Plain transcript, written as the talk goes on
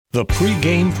The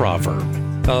pregame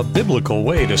proverb, a biblical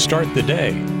way to start the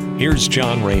day. Here's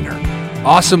John Rayner.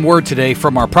 Awesome word today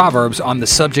from our Proverbs on the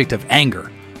subject of anger.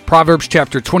 Proverbs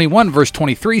chapter 21 verse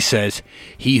 23 says,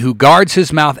 "He who guards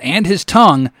his mouth and his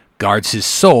tongue guards his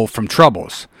soul from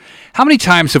troubles." How many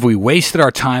times have we wasted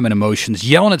our time and emotions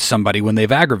yelling at somebody when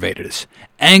they've aggravated us?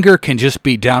 Anger can just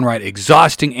be downright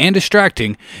exhausting and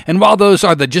distracting, and while those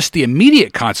are just the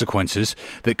immediate consequences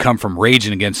that come from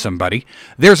raging against somebody,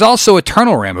 there's also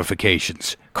eternal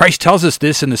ramifications. Christ tells us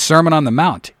this in the Sermon on the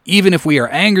Mount. Even if we are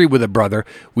angry with a brother,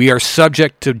 we are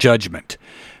subject to judgment.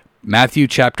 Matthew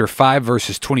chapter 5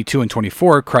 verses 22 and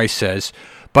 24, Christ says,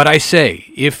 "But I say,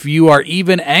 if you are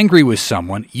even angry with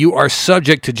someone, you are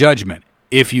subject to judgment.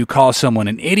 If you call someone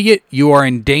an idiot, you are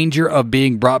in danger of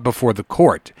being brought before the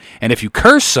court. And if you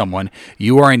curse someone,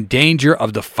 you are in danger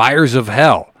of the fires of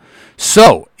hell.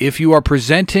 So, if you are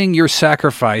presenting your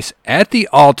sacrifice at the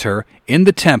altar in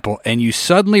the temple and you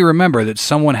suddenly remember that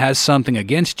someone has something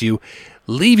against you,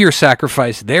 leave your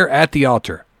sacrifice there at the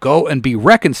altar. Go and be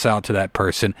reconciled to that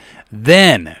person.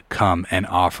 Then come and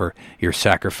offer your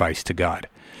sacrifice to God."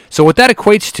 So what that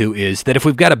equates to is that if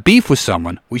we've got a beef with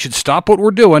someone, we should stop what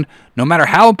we're doing, no matter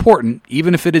how important,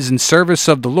 even if it is in service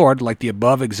of the Lord, like the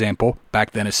above example,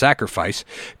 back then a sacrifice.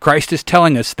 Christ is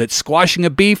telling us that squashing a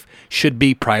beef should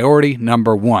be priority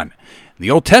number one. The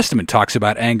Old Testament talks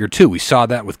about anger too. We saw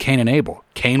that with Cain and Abel.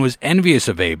 Cain was envious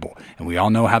of Abel, and we all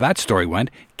know how that story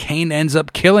went. Cain ends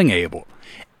up killing Abel.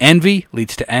 Envy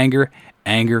leads to anger.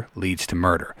 Anger leads to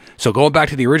murder. So going back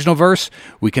to the original verse,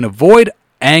 we can avoid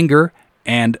anger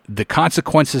and the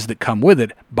consequences that come with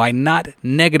it by not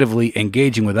negatively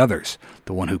engaging with others.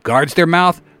 The one who guards their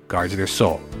mouth guards their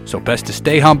soul. So best to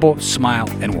stay humble, smile,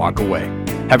 and walk away.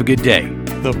 Have a good day.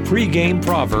 The pregame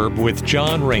proverb with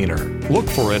John Rayner. Look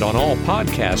for it on all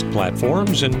podcast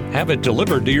platforms and have it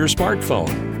delivered to your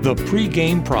smartphone. The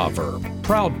pregame proverb,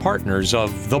 proud partners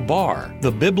of The Bar,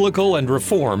 the Biblical and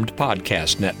Reformed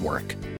Podcast Network.